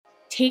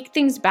take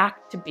things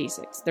back to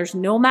basics. There's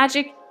no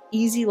magic,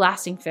 easy,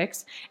 lasting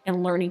fix,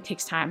 and learning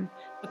takes time.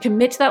 But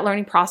commit to that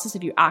learning process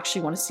if you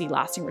actually want to see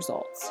lasting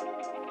results.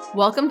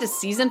 Welcome to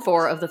Season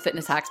 4 of the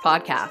Fitness Hacks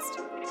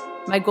Podcast.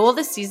 My goal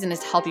this season is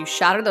to help you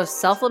shatter those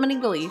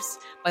self-limiting beliefs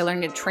by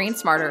learning to train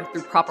smarter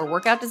through proper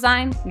workout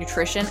design,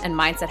 nutrition, and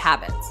mindset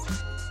habits.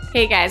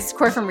 Hey guys, it's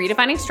Corey from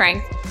Redefining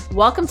Strength.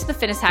 Welcome to the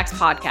Fitness Hacks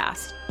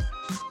Podcast.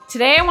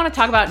 Today I want to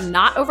talk about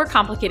not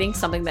overcomplicating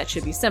something that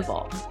should be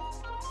simple.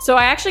 So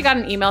I actually got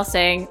an email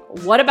saying,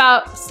 what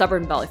about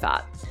stubborn belly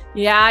fat?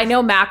 Yeah, I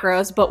know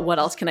macros, but what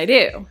else can I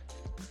do?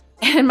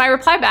 And my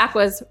reply back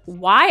was,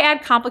 why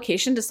add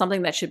complication to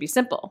something that should be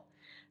simple?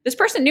 This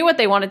person knew what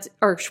they wanted to,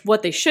 or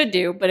what they should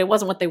do, but it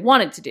wasn't what they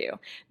wanted to do.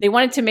 They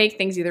wanted to make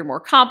things either more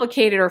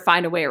complicated or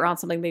find a way around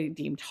something they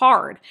deemed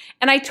hard.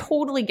 And I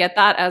totally get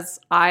that, as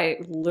I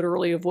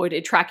literally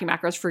avoided tracking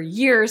macros for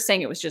years,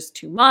 saying it was just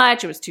too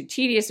much, it was too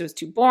tedious, it was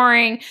too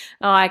boring,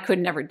 oh, I could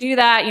never do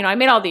that. I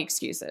made all the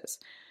excuses.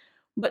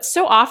 But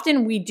so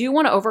often we do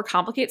want to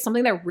overcomplicate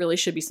something that really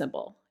should be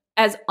simple.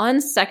 As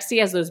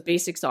unsexy as those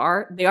basics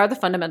are, they are the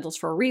fundamentals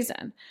for a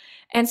reason.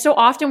 And so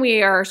often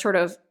we are sort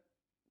of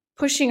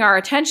pushing our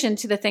attention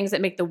to the things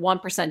that make the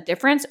 1%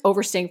 difference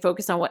over staying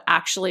focused on what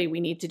actually we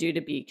need to do to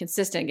be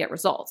consistent and get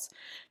results.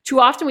 Too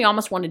often we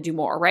almost want to do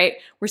more, right?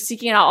 We're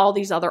seeking out all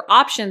these other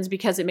options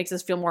because it makes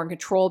us feel more in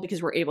control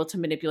because we're able to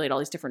manipulate all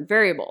these different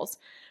variables.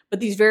 But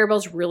these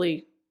variables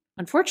really,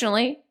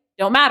 unfortunately,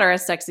 don't matter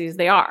as sexy as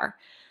they are.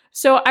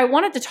 So I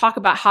wanted to talk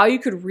about how you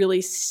could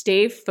really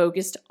stay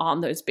focused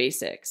on those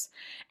basics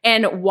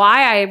and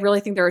why I really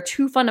think there are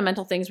two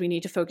fundamental things we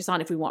need to focus on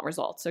if we want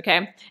results, okay?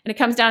 And it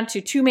comes down to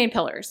two main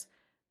pillars: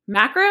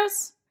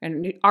 macros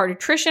and our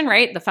nutrition,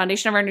 right? The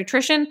foundation of our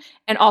nutrition,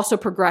 and also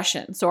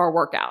progression, so our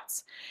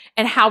workouts,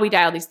 and how we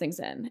dial these things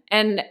in.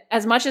 And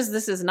as much as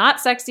this is not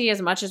sexy,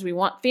 as much as we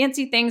want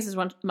fancy things, as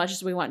much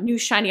as we want new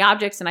shiny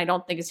objects, and I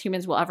don't think as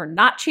humans we'll ever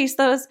not chase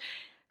those,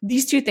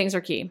 these two things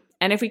are key.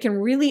 And if we can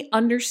really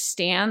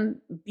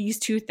understand these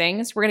two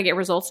things, we're going to get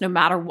results no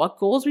matter what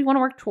goals we want to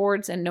work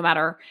towards, and no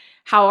matter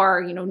how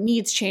our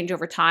needs change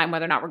over time,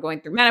 whether or not we're going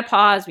through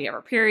menopause, we have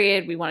our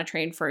period, we want to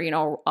train for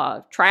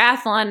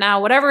triathlon now,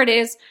 whatever it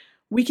is,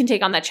 we can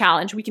take on that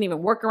challenge. We can even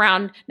work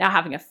around now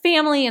having a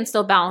family and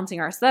still balancing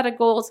our aesthetic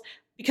goals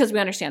because we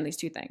understand these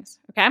two things,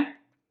 okay?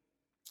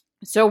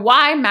 So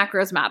why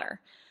macros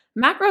matter?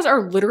 Macros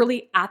are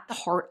literally at the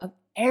heart of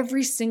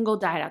every single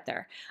diet out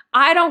there.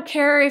 I don't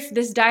care if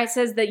this diet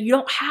says that you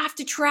don't have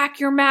to track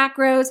your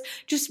macros,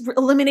 just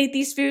eliminate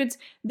these foods.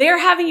 They're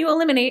having you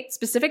eliminate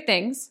specific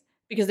things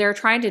because they're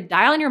trying to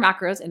dial in your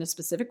macros in a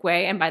specific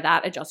way, and by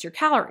that adjust your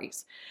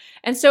calories.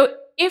 And so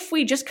if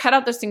we just cut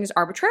out those things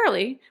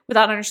arbitrarily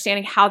without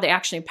understanding how they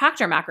actually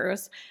impact our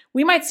macros,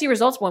 we might see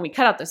results when we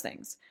cut out those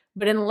things.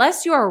 But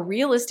unless you are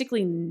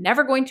realistically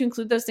never going to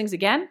include those things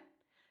again,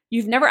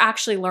 you've never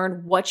actually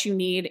learned what you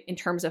need in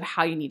terms of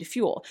how you need to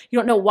fuel. You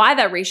don't know why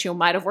that ratio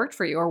might have worked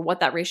for you or what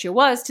that ratio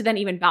was to then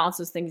even balance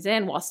those things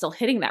in while still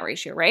hitting that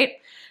ratio, right?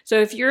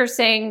 So if you're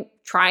saying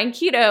trying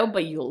keto,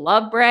 but you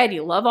love bread,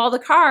 you love all the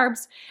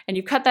carbs, and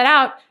you cut that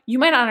out, you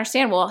might not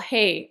understand, well,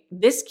 hey,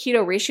 this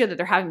keto ratio that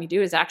they're having me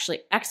do is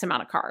actually X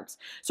amount of carbs.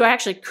 So I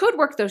actually could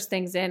work those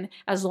things in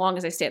as long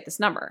as I stay at this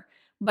number.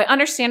 By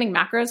understanding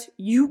macros,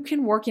 you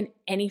can work in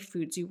any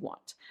foods you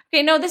want.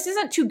 Okay, no, this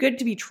isn't too good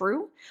to be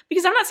true,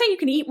 because I'm not saying you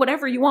can eat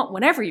whatever you want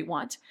whenever you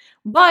want.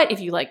 But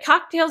if you like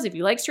cocktails, if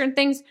you like certain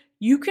things,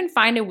 you can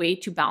find a way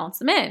to balance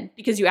them in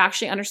because you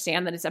actually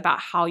understand that it's about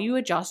how you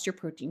adjust your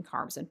protein,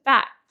 carbs, and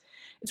fat.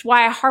 It's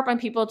why I harp on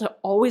people to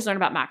always learn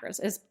about macros.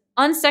 As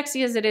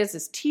unsexy as it is,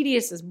 as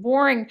tedious, as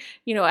boring,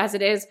 as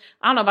it is,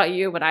 I don't know about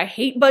you, but I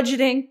hate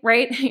budgeting,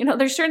 right?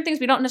 There's certain things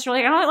we don't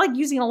necessarily, I don't like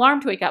using an alarm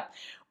to wake up.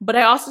 But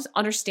I also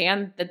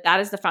understand that that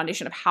is the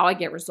foundation of how I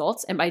get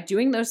results. And by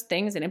doing those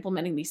things and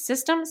implementing these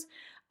systems,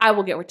 I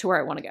will get to where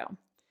I want to go.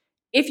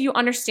 If you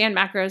understand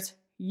macros,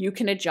 you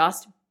can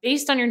adjust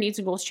based on your needs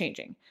and goals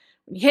changing.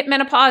 When you hit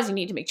menopause, you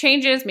need to make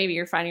changes. Maybe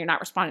you're finding you're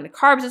not responding to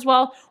carbs as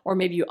well, or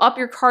maybe you up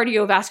your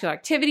cardiovascular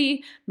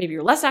activity. Maybe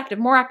you're less active,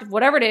 more active,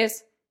 whatever it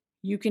is,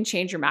 you can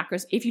change your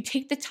macros if you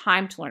take the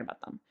time to learn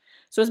about them.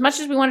 So as much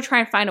as we want to try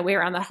and find a way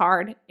around that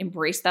hard,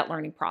 embrace that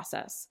learning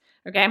process,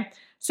 okay?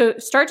 So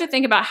start to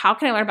think about, how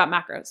can I learn about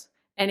macros?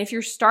 And if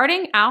you're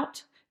starting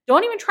out,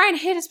 don't even try and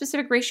hit a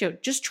specific ratio.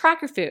 Just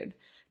track your food.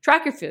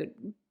 Track your food.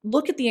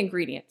 Look at the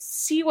ingredients.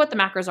 See what the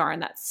macros are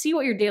in that. See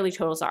what your daily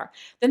totals are.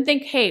 Then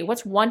think, hey,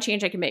 what's one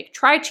change I can make?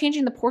 Try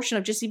changing the portion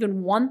of just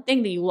even one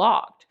thing that you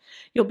logged.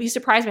 You'll be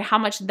surprised by how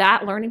much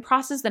that learning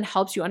process then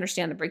helps you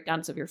understand the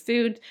breakdowns of your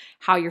food,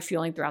 how you're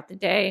feeling throughout the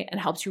day,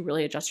 and helps you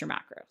really adjust your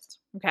macros,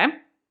 okay?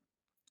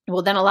 It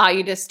will then allow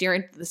you to steer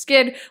into the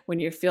skid when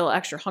you feel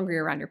extra hungry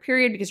around your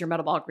period because your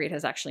metabolic rate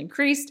has actually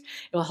increased.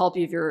 It will help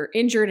you if you're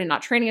injured and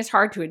not training as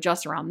hard to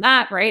adjust around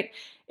that, right?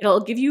 It'll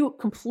give you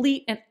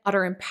complete and utter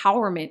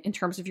empowerment in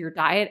terms of your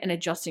diet and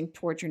adjusting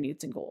towards your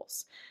needs and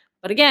goals.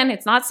 But again,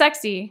 it's not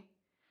sexy.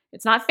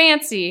 It's not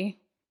fancy.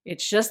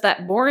 It's just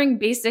that boring,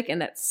 basic, and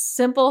that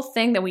simple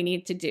thing that we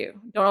need to do.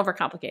 Don't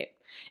overcomplicate.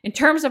 In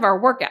terms of our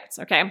workouts,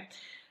 okay?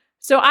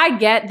 So I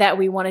get that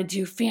we want to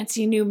do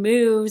fancy new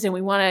moves and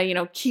we want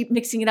to, keep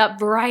mixing it up.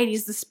 Variety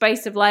is the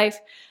spice of life.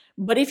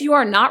 But if you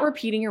are not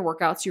repeating your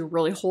workouts, you're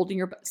really holding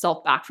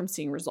yourself back from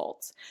seeing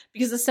results.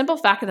 Because the simple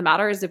fact of the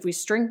matter is if we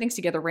string things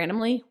together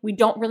randomly, we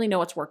don't really know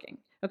what's working.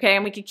 Okay.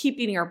 And we can keep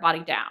beating our body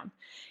down.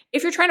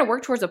 If you're trying to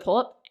work towards a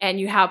pull-up and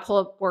you have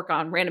pull-up work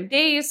on random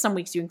days, some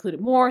weeks you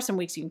included more, some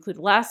weeks you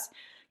included less,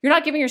 you're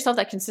not giving yourself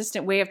that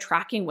consistent way of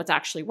tracking what's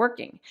actually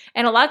working.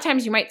 And a lot of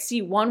times you might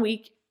see 1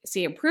 week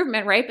see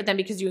improvement, right? But then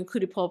because you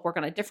included pull-up work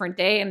on a different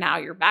day and now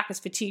your back is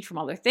fatigued from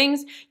other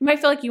things, you might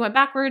feel like you went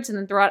backwards and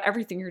then throw out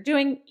everything you're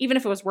doing, even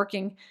if it was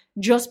working,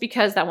 just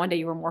because that one day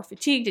you were more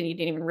fatigued and you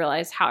didn't even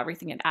realize how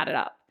everything had added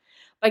up.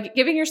 By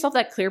giving yourself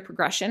that clear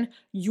progression,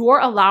 you're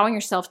allowing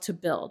yourself to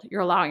build.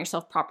 You're allowing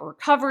yourself proper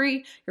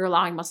recovery. You're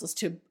allowing muscles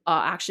to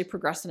actually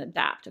progress and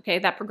adapt, okay?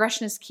 That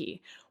progression is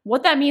key.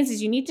 What that means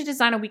is you need to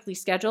design a weekly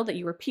schedule that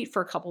you repeat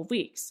for a couple of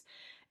weeks.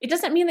 It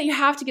doesn't mean that you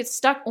have to get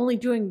stuck only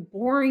doing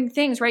boring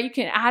things, right? You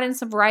can add in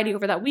some variety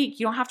over that week.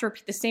 You don't have to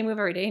repeat the same move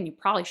every day, and you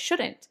probably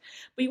shouldn't.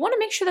 But you want to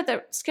make sure that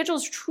the schedule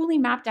is truly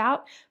mapped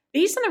out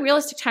based on the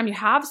realistic time you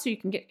have so you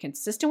can get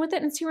consistent with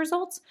it and see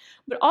results,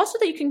 but also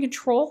that you can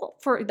control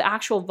for the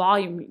actual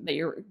volume that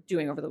you're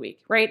doing over the week,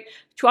 right?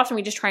 Too often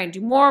we just try and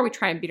do more, we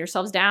try and beat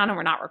ourselves down, and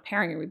we're not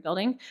repairing and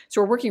rebuilding.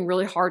 So we're working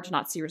really hard to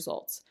not see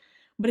results.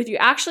 But if you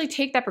actually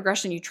take that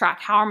progression, you track,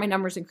 how are my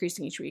numbers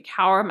increasing each week?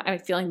 How am I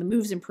feeling the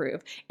moves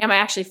improve? Am I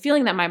actually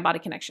feeling that mind-body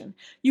connection?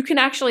 You can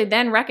actually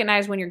then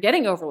recognize when you're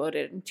getting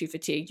overloaded and too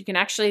fatigued. You can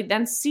actually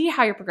then see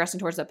how you're progressing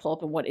towards that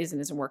pull-up and what is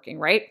and isn't working,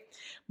 right?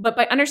 But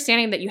by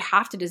understanding that you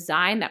have to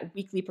design that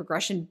weekly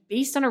progression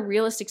based on a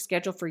realistic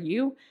schedule for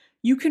you,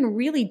 you can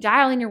really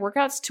dial in your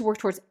workouts to work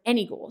towards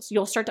any goals.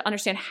 You'll start to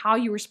understand how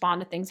you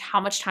respond to things,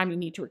 how much time you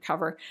need to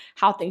recover,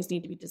 how things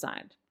need to be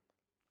designed.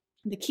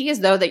 The key is,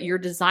 though, that you're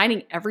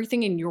designing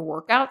everything in your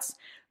workouts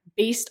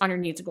based on your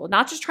needs and goals,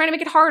 not just trying to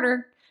make it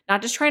harder,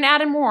 not just trying to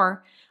add in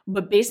more,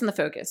 but based on the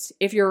focus.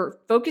 If your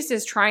focus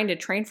is trying to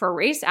train for a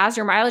race, as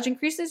your mileage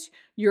increases,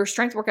 your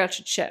strength workout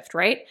should shift,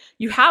 right?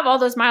 You have all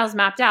those miles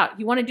mapped out.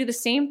 You want to do the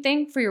same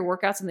thing for your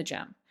workouts in the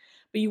gym.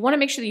 But you want to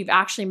make sure that you've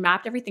actually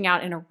mapped everything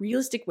out in a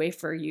realistic way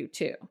for you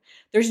too.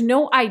 There's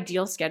no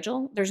ideal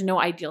schedule. There's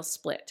no ideal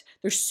split.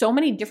 There's so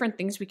many different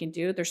things we can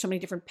do. There's so many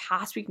different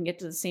paths we can get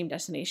to the same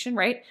destination,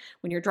 right?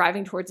 When you're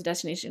driving towards a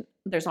destination,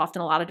 there's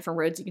often a lot of different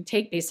roads you can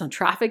take based on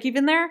traffic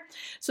even there.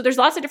 So there's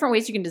lots of different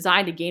ways you can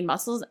design to gain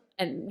muscle,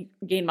 and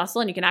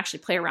you can actually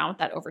play around with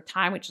that over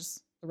time, which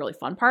is the really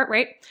fun part,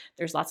 right?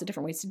 There's lots of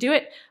different ways to do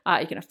it.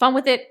 You can have fun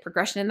with it,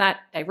 progression in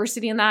that,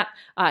 diversity in that.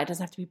 It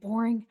doesn't have to be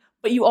boring.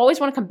 But you always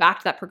want to come back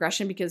to that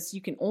progression because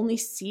you can only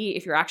see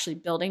if you're actually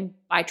building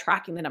by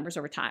tracking the numbers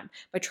over time,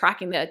 by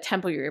tracking the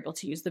tempo you're able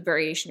to use, the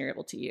variation you're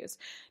able to use.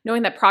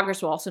 Knowing that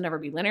progress will also never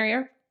be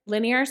linear,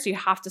 so you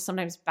have to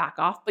sometimes back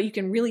off, but you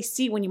can really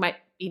see when you might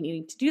be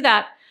needing to do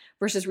that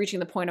versus reaching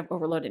the point of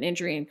overload and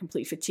injury and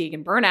complete fatigue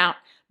and burnout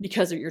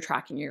because you're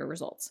tracking your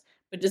results.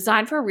 But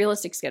design for a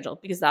realistic schedule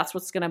because that's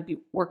what's going to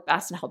work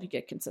best and help you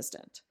get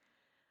consistent.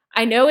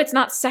 I know it's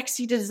not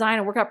sexy to design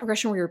a workout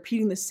progression where you're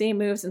repeating the same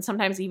moves and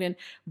sometimes even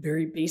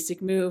very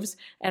basic moves.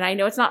 And I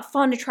know it's not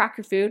fun to track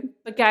your food,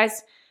 but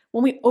guys,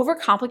 when we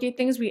overcomplicate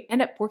things, we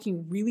end up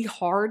working really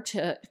hard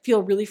to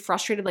feel really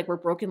frustrated, like we're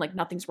broken, like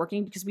nothing's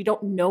working because we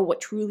don't know what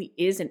truly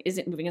is and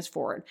isn't moving us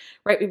forward,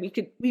 right? We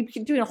could be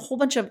doing a whole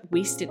bunch of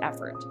wasted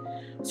effort.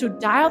 So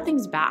dial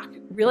things back.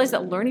 Realize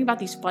that learning about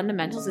these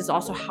fundamentals is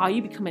also how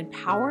you become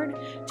empowered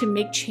to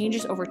make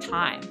changes over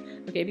time,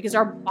 okay? Because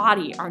our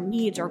body, our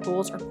needs, our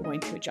goals are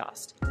going to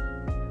adjust.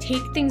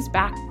 Take things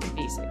back to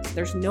basics.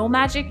 There's no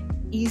magic,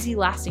 easy,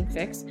 lasting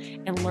fix,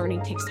 and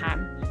learning takes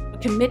time.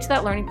 Commit to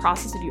that learning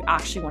process if you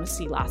actually want to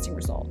see lasting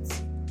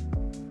results.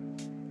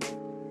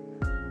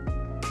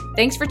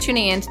 Thanks for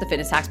tuning in to the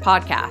Fitness Hacks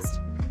podcast.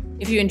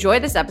 If you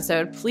enjoyed this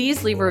episode,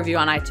 please leave a review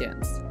on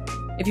iTunes.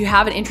 If you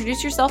haven't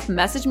introduced yourself,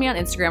 message me on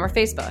Instagram or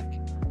Facebook.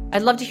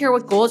 I'd love to hear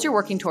what goals you're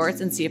working towards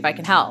and see if I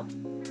can help.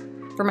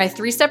 For my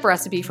 3-step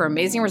recipe for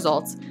amazing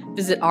results,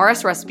 visit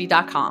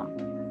rsrecipe.com.